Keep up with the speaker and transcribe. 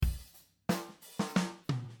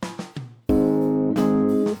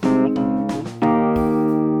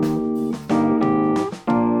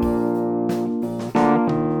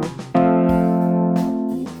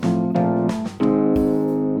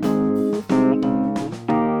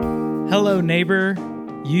Hello, neighbor.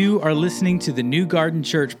 You are listening to the New Garden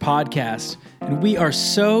Church podcast, and we are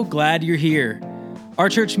so glad you're here. Our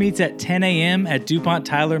church meets at 10 a.m. at DuPont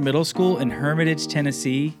Tyler Middle School in Hermitage,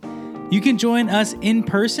 Tennessee. You can join us in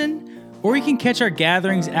person, or you can catch our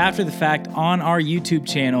gatherings after the fact on our YouTube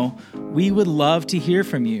channel. We would love to hear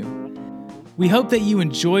from you. We hope that you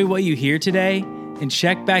enjoy what you hear today and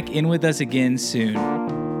check back in with us again soon.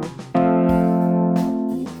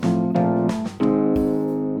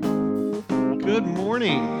 Good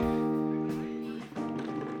morning.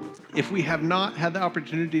 If we have not had the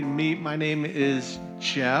opportunity to meet, my name is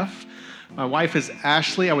Jeff. My wife is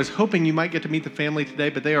Ashley. I was hoping you might get to meet the family today,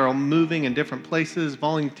 but they are all moving in different places,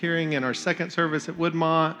 volunteering in our second service at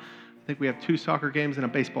Woodmont. I think we have 2 soccer games and a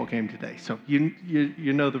baseball game today, so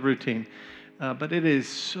you know the routine. But it is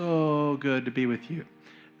so good to be with you.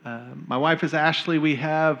 My wife is Ashley. We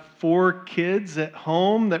have 4 kids at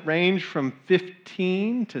home that range from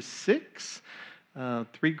 15 to 6.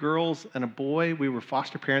 3 girls and a boy. We were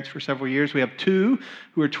foster parents for several years. We have 2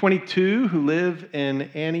 who are 22 who live in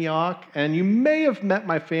Antioch. And you may have met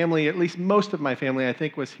my family, at least most of my family, I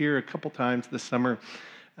think, was here a couple times this summer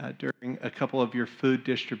during a couple of your food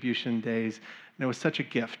distribution days. And it was such a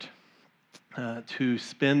gift to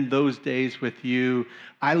spend those days with you.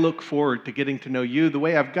 I look forward to getting to know you the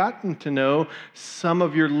way I've gotten to know some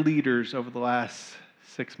of your leaders over the last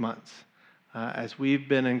 6 months. As we've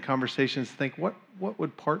been in conversations, think what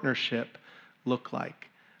would partnership look like?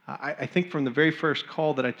 I think from the very first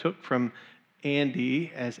call that I took from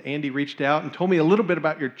Andy, as Andy reached out and told me a little bit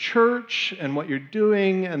about your church and what you're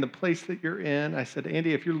doing and the place that you're in, I said,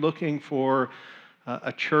 Andy, if you're looking for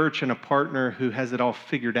a church and a partner who has it all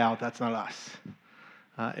figured out, that's not us.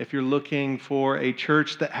 If you're looking for a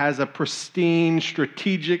church that has a pristine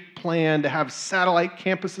strategic plan to have satellite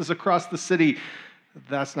campuses across the city,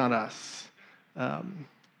 that's not us.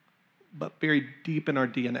 But very deep in our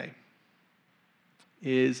DNA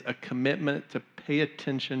is a commitment to pay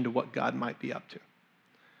attention to what God might be up to.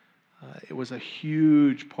 It was a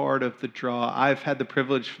huge part of the draw. I've had the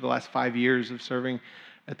privilege for the last 5 years of serving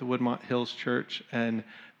at the Woodmont Hills Church, and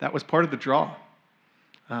that was part of the draw.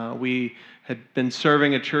 We had been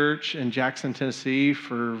serving a church in Jackson, Tennessee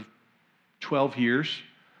for 12 years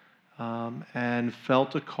and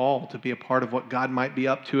felt a call to be a part of what God might be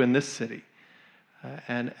up to in this city.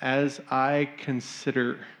 And as I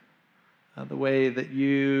consider the way that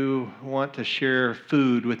you want to share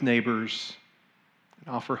food with neighbors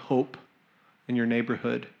and offer hope in your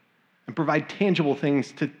neighborhood and provide tangible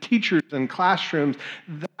things to teachers and classrooms,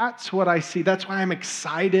 that's what I see. That's why I'm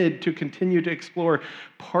excited to continue to explore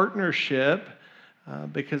partnership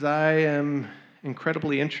because I am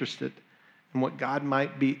incredibly interested and what God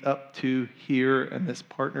might be up to here in this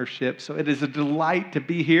partnership. So it is a delight to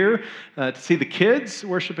be here, to see the kids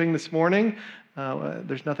worshiping this morning.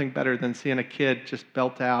 There's nothing better than seeing a kid just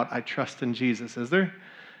belt out, I trust in Jesus, is there?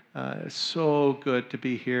 It's so good to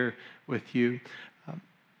be here with you.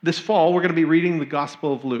 This fall, we're going to be reading the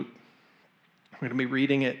Gospel of Luke. We're going to be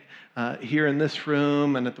reading it here in this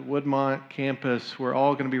room and at the Woodmont campus. We're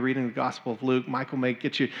all going to be reading the Gospel of Luke. Michael may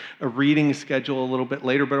get you a reading schedule a little bit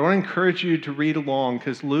later, but I want to encourage you to read along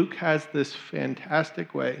because Luke has this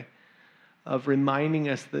fantastic way of reminding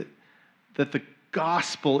us that the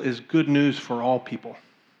gospel is good news for all people.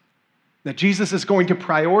 That Jesus is going to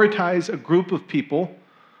prioritize a group of people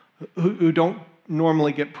who don't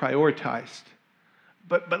normally get prioritized.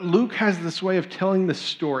 But Luke has this way of telling the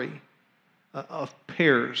story of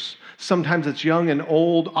pairs. Sometimes it's young and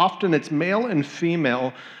old. Often it's male and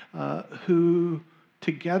female who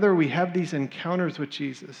together we have these encounters with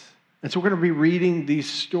Jesus. And so we're going to be reading these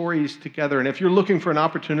stories together. And if you're looking for an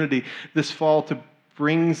opportunity this fall to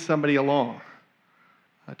bring somebody along,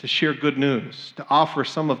 to share good news, to offer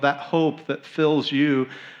some of that hope that fills you,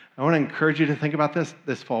 I want to encourage you to think about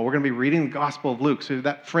this fall. We're going to be reading the Gospel of Luke. So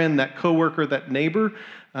that friend, that coworker, that neighbor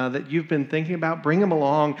that you've been thinking about, bring them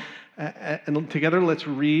along. And together, let's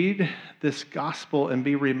read this gospel and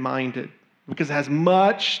be reminded, because it has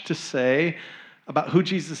much to say about who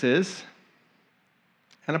Jesus is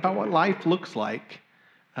and about what life looks like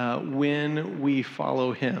when we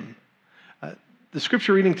follow him. The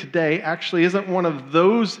scripture reading today actually isn't one of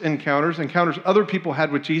those encounters other people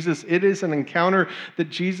had with Jesus. It is an encounter that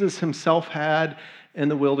Jesus himself had in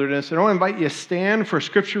the wilderness. And I want to invite you to stand for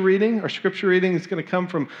scripture reading. Our scripture reading is going to come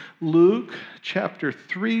from Luke chapter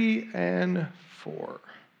 3 and 4.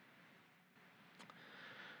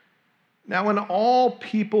 Now, when all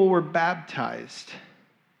people were baptized,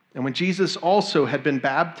 and when Jesus also had been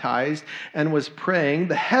baptized and was praying,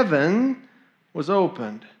 the heaven was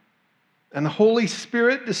opened. And the Holy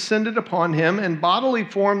Spirit descended upon him in bodily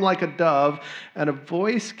form like a dove, and a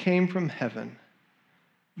voice came from heaven.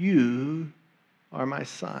 You are my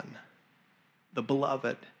Son, the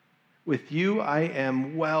beloved. With you I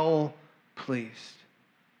am well pleased.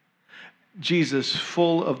 Jesus,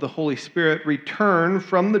 full of the Holy Spirit, returned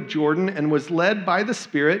from the Jordan and was led by the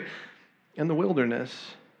Spirit in the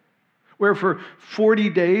wilderness, where for 40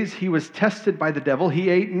 days he was tested by the devil. He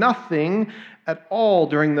ate nothing at all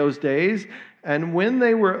during those days, and when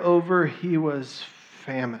they were over, he was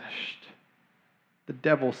famished. The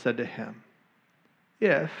devil said to him,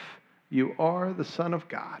 "If you are the Son of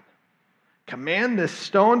God, command this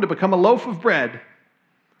stone to become a loaf of bread."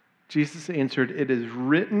 Jesus answered, "It is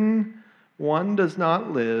written, one does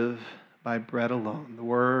not live by bread alone." The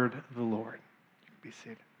word of the Lord. You can be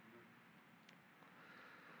seated.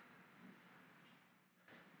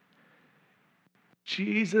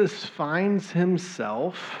 Jesus finds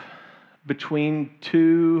himself between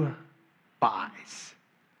two buys.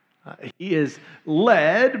 He is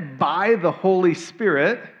led by the Holy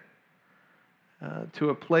Spirit to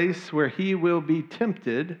a place where he will be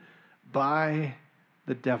tempted by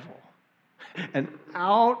the devil. And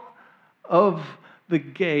out of the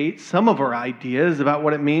gate, some of our ideas about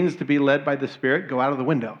what it means to be led by the Spirit go out of the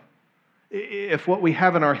window. If what we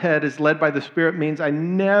have in our head is led by the Spirit means I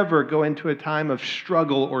never go into a time of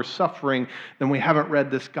struggle or suffering, then we haven't read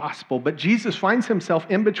this gospel. But Jesus finds himself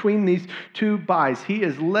in between these two buys. He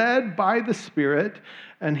is led by the Spirit,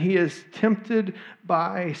 and he is tempted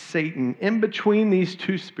by Satan. In between these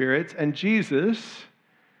two spirits, and Jesus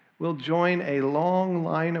will join a long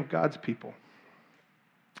line of God's people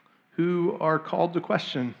who are called to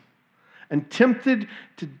question and tempted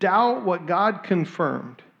to doubt what God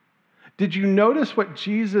confirmed. Did you notice what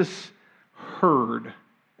Jesus heard?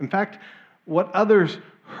 In fact, what others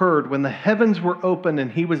heard when the heavens were open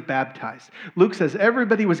and he was baptized. Luke says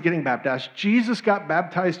everybody was getting baptized. Jesus got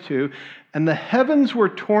baptized too, and the heavens were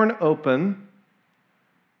torn open,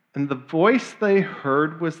 and the voice they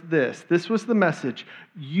heard was this. This was the message: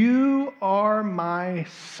 "You are my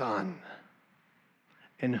Son,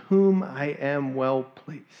 in whom I am well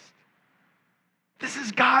pleased." This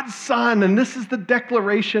is God's Son, and this is the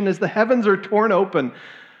declaration as the heavens are torn open.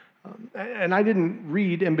 And I didn't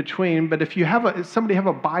read in between, but if somebody have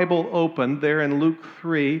a Bible open there in Luke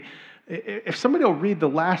 3, if somebody will read the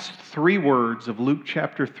last 3 words of Luke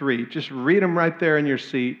chapter 3, just read them right there in your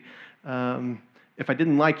seat. If I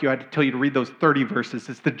didn't like you, I had to tell you to read those 30 verses.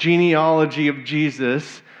 It's the genealogy of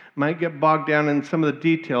Jesus. Might get bogged down in some of the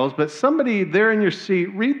details, but somebody there in your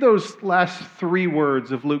seat, read those last 3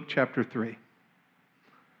 words of Luke chapter 3.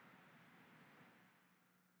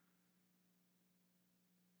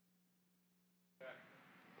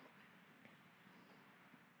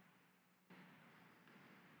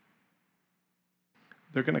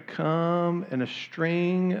 They're going to come in a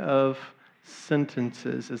string of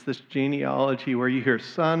sentences as this genealogy where you hear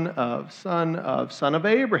son of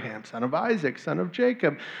Abraham, son of Isaac, son of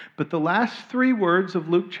Jacob. But the last 3 words of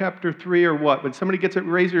Luke chapter 3 are what? When somebody gets it,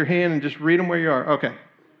 raise your hand and just read them where you are. Okay.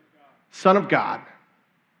 Son of God.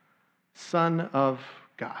 Son of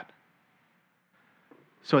God.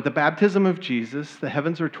 So at the baptism of Jesus, the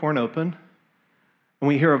heavens are torn open, and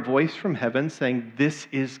we hear a voice from heaven saying, "This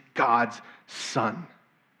is God's Son."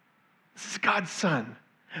 This is God's Son.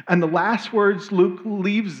 And the last words Luke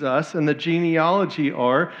leaves us in the genealogy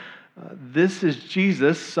are, "This is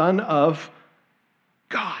Jesus, Son of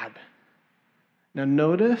God." Now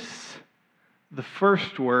notice the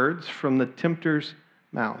first words from the tempter's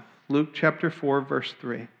mouth. Luke chapter 4, verse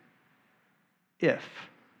 3. If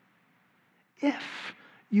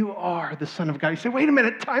you are the Son of God. You say, wait a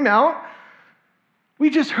minute, time out. We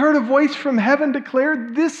just heard a voice from heaven declare,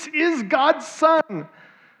 this is God's Son.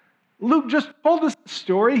 Luke just told us the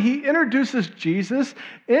story. He introduces Jesus.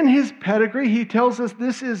 In his pedigree, he tells us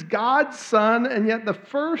this is God's Son, and yet the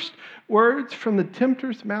first words from the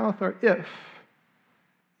tempter's mouth are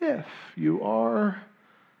if you are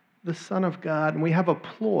the Son of God. And we have a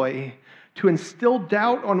ploy to instill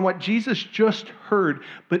doubt on what Jesus just heard.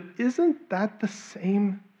 But isn't that the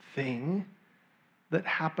same thing that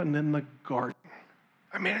happened in the garden?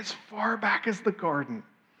 I mean, as far back as the garden.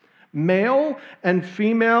 Male and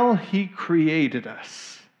female, he created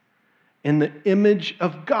us. In the image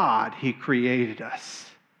of God, he created us.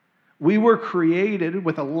 We were created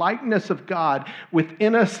with a likeness of God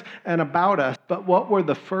within us and about us. But what were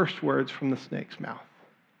the first words from the snake's mouth?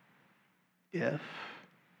 If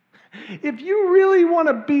you really want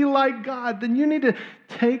to be like God, then you need to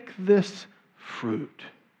take this fruit.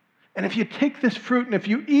 And if you take this fruit and if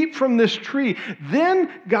you eat from this tree, then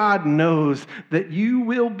God knows that you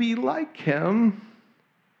will be like him.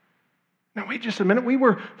 Now, wait just a minute. We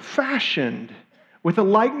were fashioned with the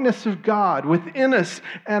likeness of God within us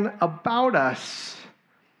and about us.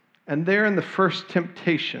 And there in the first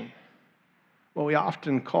temptation, what we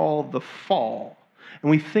often call the fall, and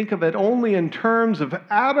we think of it only in terms of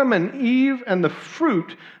Adam and Eve and the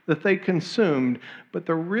fruit that they consumed, but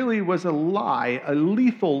there really was a lie, a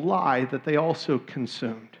lethal lie that they also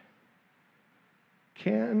consumed.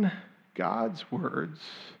 Can God's words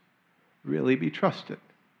really be trusted?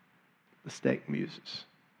 The snake muses.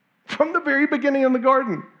 From the very beginning in the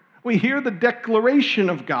garden, we hear the declaration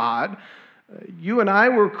of God. You and I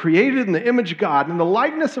were created in the image of God. In the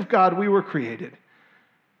likeness of God, we were created.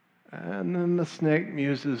 And then the snake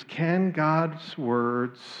muses, can God's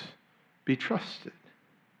words be trusted?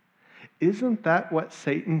 Isn't that what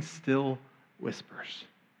Satan still whispers?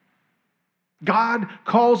 God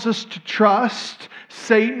calls us to trust.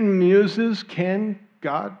 Satan muses, can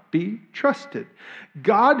God be trusted?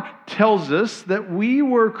 God tells us that we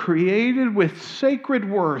were created with sacred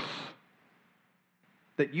worth,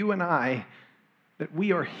 that you and I, that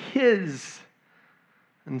we are his.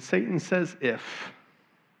 And Satan says, if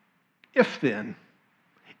then,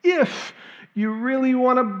 if you really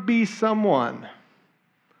want to be someone,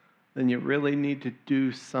 then you really need to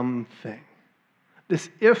do something. This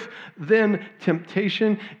if-then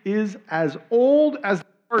temptation is as old as the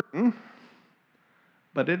garden,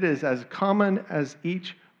 but it is as common as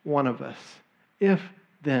each one of us. If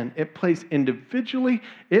then, it plays individually,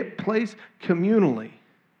 it plays communally.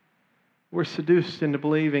 We're seduced into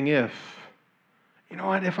believing if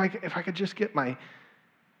I could just get my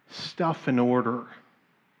stuff in order,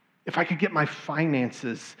 if I could get my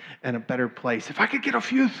finances in a better place, if I could get a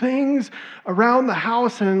few things around the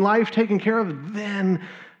house and in life taken care of, then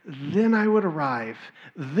I would arrive.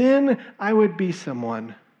 Then I would be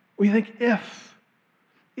someone. We think if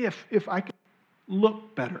I could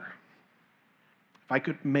look better, if I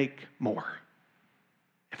could make more,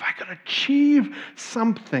 if I could achieve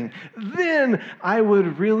something, then I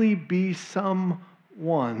would really be someone.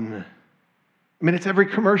 I mean, it's every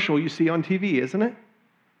commercial you see on TV, isn't it?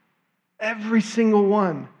 Every single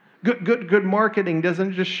one. Good marketing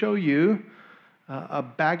doesn't just show you a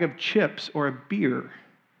bag of chips or a beer.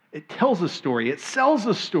 It tells a story. It sells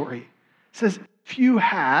a story. It says, if you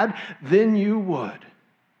had, then you would.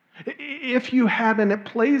 If you had, and it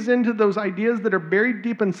plays into those ideas that are buried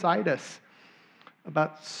deep inside us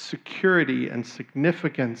about security and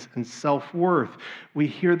significance and self-worth. We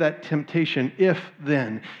hear that temptation, if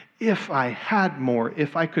then, if I had more,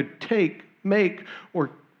 if I could make,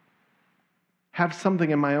 or have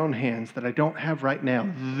something in my own hands that I don't have right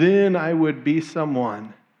now, then I would be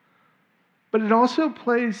someone. But it also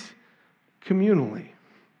plays communally.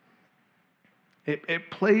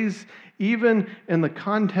 It plays even in the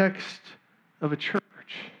context of a church.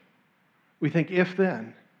 We think, if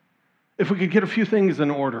then, if we could get a few things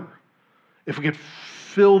in order, if we could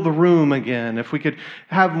fill the room again, if we could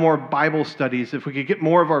have more Bible studies, if we could get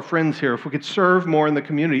more of our friends here, if we could serve more in the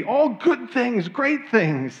community, all good things, great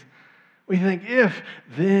things. We think, if,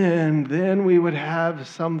 then we would have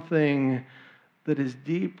something that is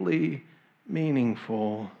deeply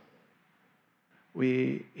meaningful.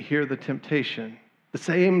 We hear the temptation, the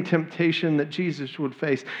same temptation that Jesus would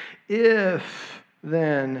face. If,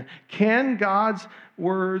 then, can God's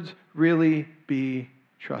words really be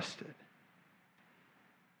trusted?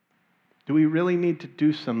 Do we really need to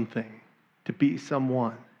do something to be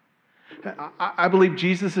someone? I believe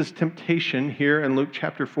Jesus' temptation here in Luke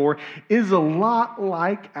chapter 4 is a lot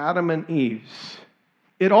like Adam and Eve's.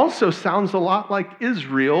 It also sounds a lot like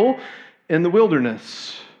Israel in the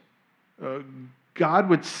wilderness. God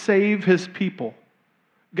would save his people.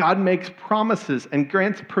 God makes promises and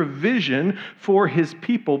grants provision for his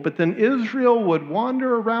people, but then Israel would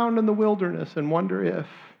wander around in the wilderness and wonder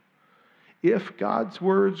if God's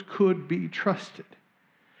words could be trusted.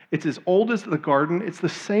 It's as old as the garden. It's the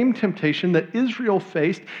same temptation that Israel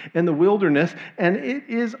faced in the wilderness, and it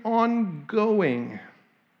is ongoing.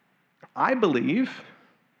 I believe,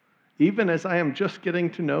 even as I am just getting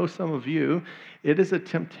to know some of you, it is a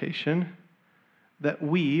temptation that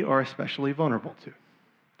we are especially vulnerable to.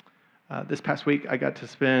 This past week, I got to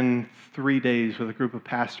spend 3 days with a group of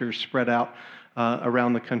pastors spread out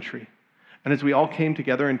around the country. And as we all came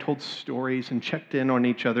together and told stories and checked in on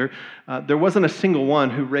each other, there wasn't a single one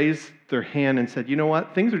who raised their hand and said, you know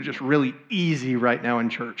what, things are just really easy right now in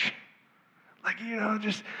church. Like,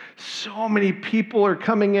 just so many people are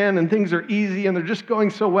coming in and things are easy and they're just going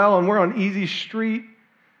so well and we're on easy street.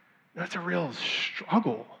 That's a real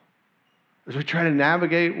struggle. as we try to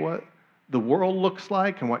navigate what the world looks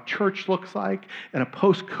like and what church looks like in a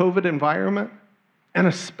post-COVID environment, and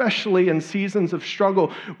especially in seasons of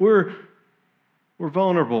struggle, we're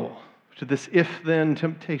vulnerable to this if-then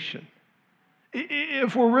temptation.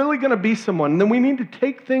 If we're really going to be someone, then we need to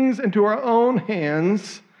take things into our own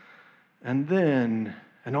hands, and then,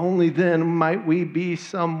 and only then, might we be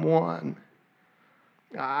someone.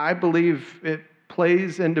 I believe it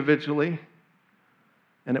plays individually,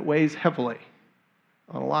 and it weighs heavily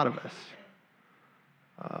on a lot of us.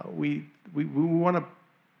 We want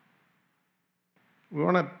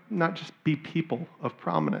to not just be people of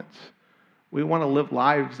prominence. We want to live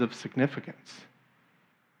lives of significance.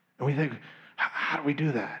 And we think, how do we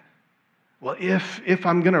do that? Well, if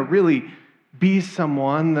I'm going to really be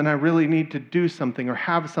someone, then I really need to do something or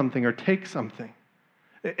have something or take something.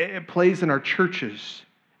 It plays in our churches.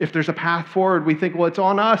 If there's a path forward, we think, well, it's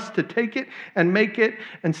on us to take it and make it,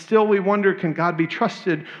 and still we wonder, can God be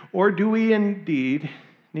trusted, or do we indeed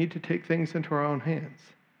need to take things into our own hands?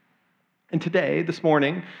 And today, this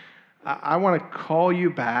morning, I want to call you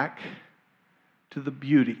back to the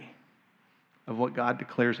beauty of what God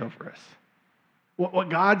declares over us. What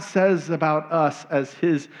God says about us as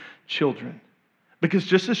His children. Because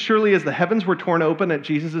just as surely as the heavens were torn open at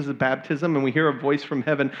Jesus' baptism and we hear a voice from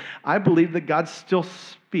heaven, I believe that God still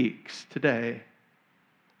speaks today.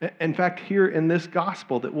 In fact, here in this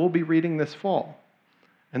gospel that we'll be reading this fall,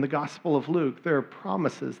 in the Gospel of Luke, there are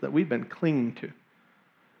promises that we've been clinging to.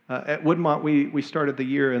 At Woodmont, we started the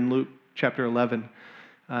year in Luke chapter 11.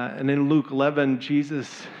 And in Luke 11,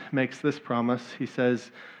 Jesus makes this promise. He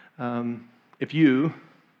says, if you,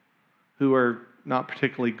 who are not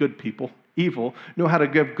particularly good people, evil, know how to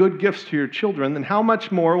give good gifts to your children, then how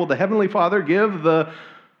much more will the Heavenly Father give the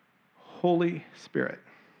Holy Spirit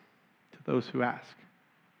to those who ask?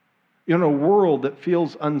 In a world that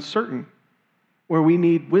feels uncertain, where we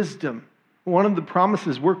need wisdom, one of the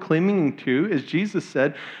promises we're clinging to is Jesus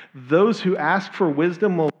said, those who ask for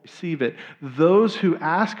wisdom will receive it. Those who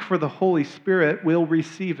ask for the Holy Spirit will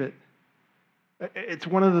receive it. It's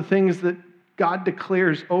one of the things that God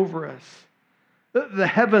declares over us. The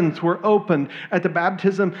heavens were opened at the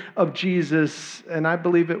baptism of Jesus, and I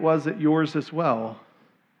believe it was at yours as well.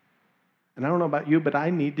 And I don't know about you, but I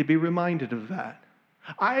need to be reminded of that.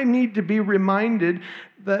 I need to be reminded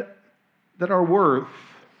that our worth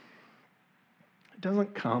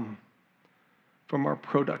doesn't come from our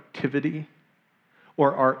productivity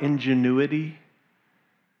or our ingenuity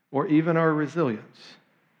or even our resilience.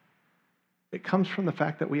 It comes from the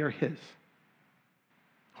fact that we are His.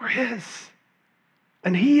 We're His.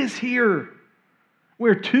 And He is here.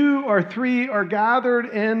 Where 2 or 3 are gathered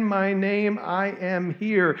in my name, I am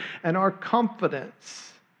here. And our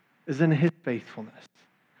confidence is in His faithfulness.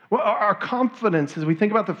 Well, our confidence as we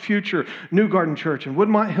think about the future, New Garden Church and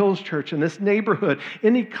Woodmont Hills Church and this neighborhood,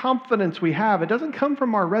 any confidence we have, it doesn't come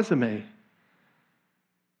from our resume.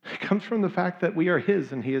 It comes from the fact that we are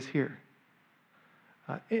His and He is here.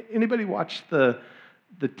 Anybody watch the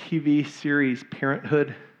TV series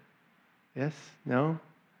Parenthood? Yes? No?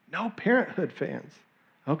 No Parenthood fans.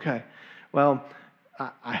 Okay. Well,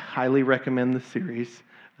 I highly recommend the series.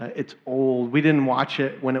 It's old. We didn't watch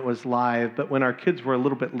it when it was live, but when our kids were a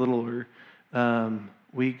little bit littler,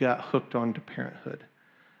 we got hooked onto Parenthood.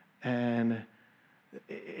 And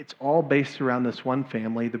it's all based around this one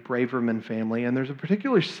family, the Braverman family, and there's a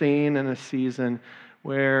particular scene in a season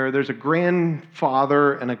where there's a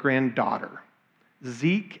grandfather and a granddaughter,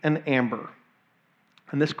 Zeke and Amber.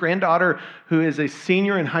 And this granddaughter, who is a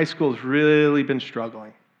senior in high school, has really been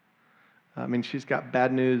struggling. I mean, she's got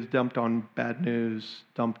bad news, dumped on bad news,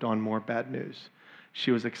 dumped on more bad news. She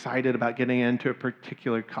was excited about getting into a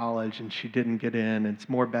particular college, and she didn't get in, and it's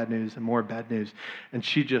more bad news and more bad news. And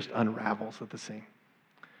she just unravels at the seam.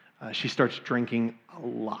 She starts drinking a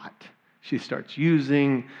lot. She starts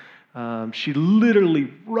using. She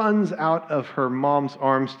literally runs out of her mom's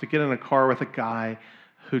arms to get in a car with a guy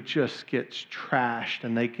who just gets trashed,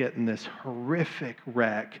 and they get in this horrific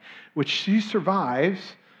wreck, which she survives,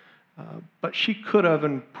 but she could have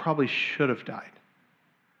and probably should have died.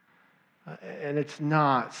 And it's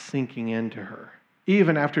not sinking into her.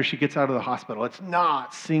 Even after she gets out of the hospital, it's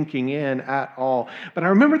not sinking in at all. But I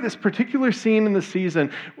remember this particular scene in the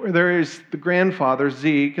season where there is the grandfather,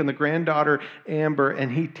 Zeke, and the granddaughter, Amber,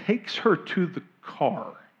 and he takes her to the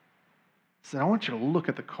car. He said, I want you to look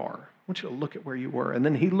at the car. I want you to look at where you were. And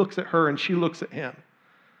then he looks at her and she looks at him.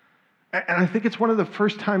 And I think it's one of the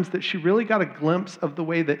first times that she really got a glimpse of the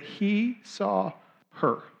way that he saw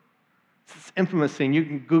her. It's this infamous scene, you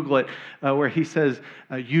can Google it, where he says,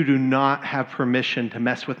 you do not have permission to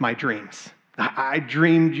mess with my dreams. I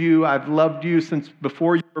dreamed you. I've loved you since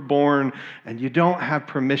before you were born, and you don't have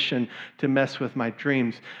permission to mess with my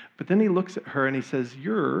dreams. But then he looks at her and he says,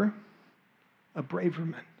 you're a brave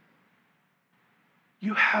woman.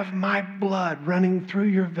 You have my blood running through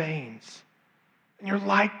your veins, and you're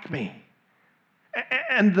like me.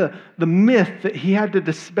 And the myth that he had to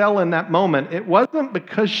dispel in that moment, it wasn't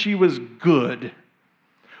because she was good,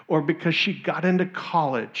 or because she got into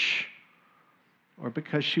college, or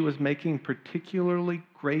because she was making particularly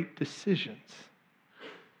great decisions.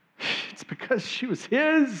 It's because she was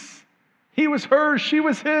his. He was hers. She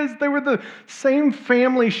was his. They were the same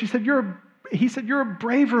family. He said, you're a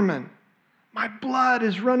brave woman. My blood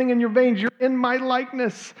is running in your veins. You're in my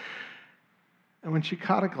likeness. And when she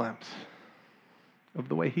caught a glimpse of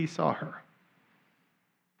the way he saw her,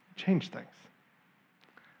 it changed things.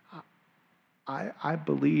 I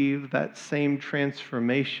believe that same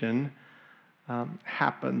transformation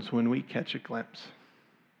happens when we catch a glimpse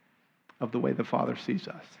of the way the Father sees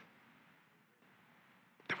us.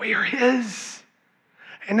 That we are his.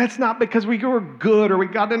 And that's not because we were good or we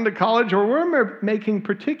got into college or we're making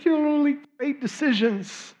particularly great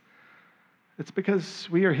decisions. It's because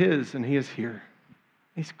we are his and he is here.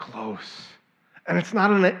 He's close. And it's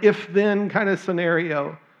not an if-then kind of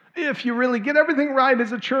scenario. If you really get everything right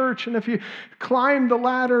as a church and if you climb the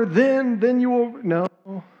ladder, then you will. No.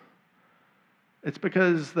 It's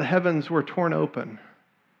because the heavens were torn open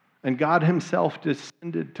and God himself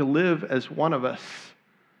descended to live as one of us.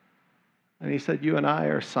 And he said, you and I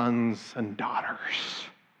are sons and daughters.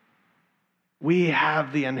 We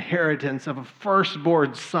have the inheritance of a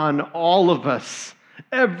firstborn son, all of us,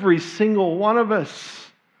 every single one of us,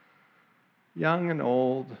 young and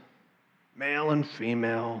old, male and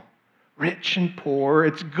female, rich and poor.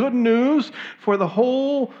 It's good news for the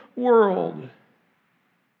whole world.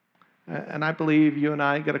 And I believe you and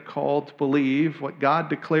I get a call to believe what God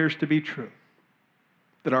declares to be true,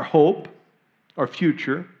 that our hope, our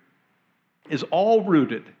future, is all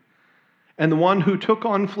rooted in the one who took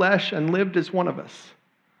on flesh and lived as one of us.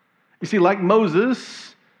 You see, like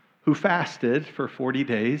Moses, who fasted for 40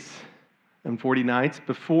 days and 40 nights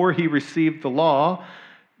before he received the law,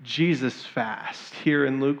 Jesus fasted here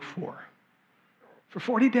in Luke 4 for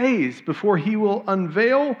 40 days before he will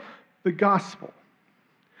unveil the gospel.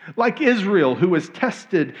 Like Israel, who was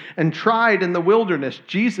tested and tried in the wilderness,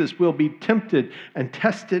 Jesus will be tempted and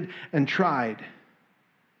tested and tried.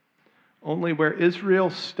 Only where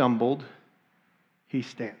Israel stumbled, he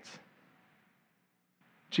stands.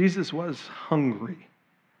 Jesus was hungry.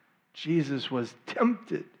 Jesus was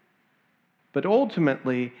tempted. But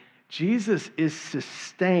ultimately, Jesus is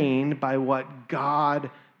sustained by what God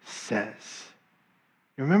says.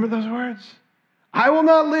 You remember those words? I will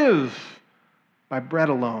not live by bread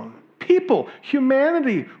alone. People,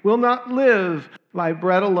 humanity will not live by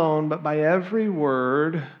bread alone, but by every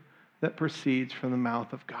word that proceeds from the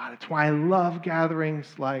mouth of God. It's why I love gatherings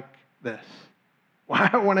like this. Why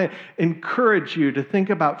I want to encourage you to think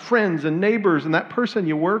about friends and neighbors and that person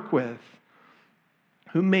you work with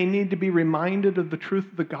who may need to be reminded of the truth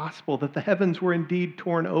of the gospel, that the heavens were indeed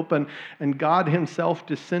torn open and God himself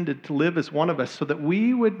descended to live as one of us so that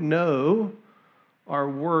we would know our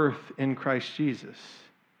worth in Christ Jesus.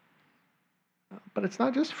 But it's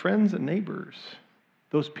not just friends and neighbors,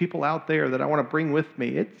 those people out there that I want to bring with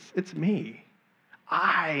me. It's me.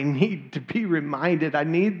 I need to be reminded. I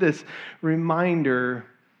need this reminder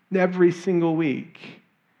every single week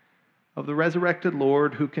of the resurrected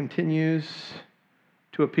Lord who continues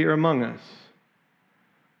to appear among us,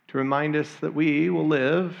 to remind us that we will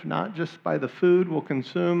live not just by the food we'll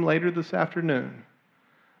consume later this afternoon,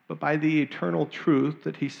 but by the eternal truth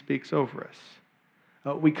that he speaks over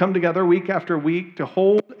us. We come together week after week to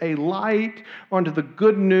hold a light onto the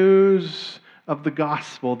good news of the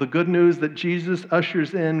gospel, the good news that Jesus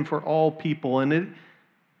ushers in for all people. And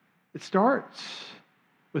it starts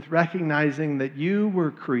with recognizing that you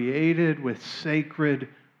were created with sacred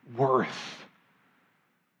worth.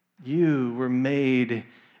 You were made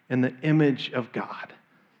in the image of God.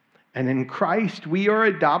 And in Christ, we are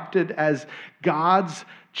adopted as God's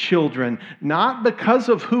children, not because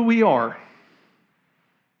of who we are,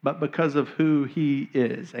 but because of who he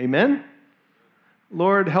is. Amen?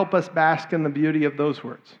 Lord, help us bask in the beauty of those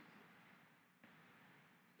words.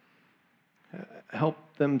 Help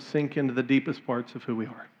them sink into the deepest parts of who we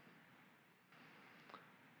are.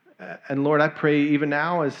 And Lord, I pray even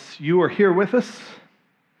now as you are here with us,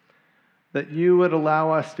 that you would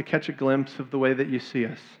allow us to catch a glimpse of the way that you see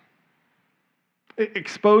us.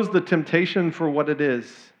 Expose the temptation for what it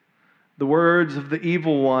is, the words of the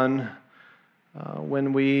evil one,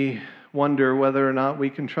 when we wonder whether or not we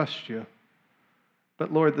can trust you.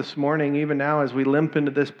 But Lord, this morning, even now as we limp into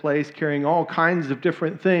this place carrying all kinds of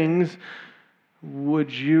different things,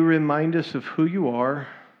 would you remind us of who you are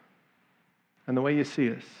and the way you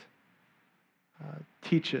see us?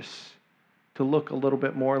 Teach us to look a little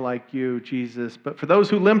bit more like you, Jesus. But for those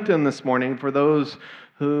who limped in this morning, for those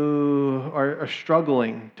who are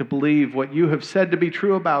struggling to believe what you have said to be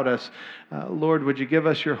true about us, Lord, would you give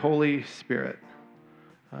us your Holy Spirit?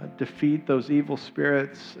 Defeat those evil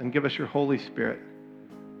spirits and give us your Holy Spirit.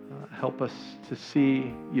 Help us to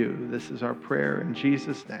see you. This is our prayer in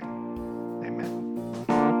Jesus' name. Amen.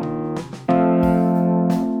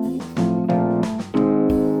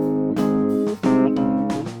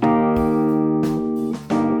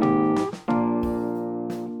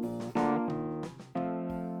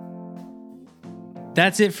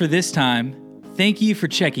 That's it for this time. Thank you for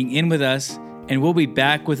checking in with us, and we'll be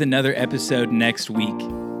back with another episode next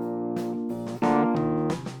week.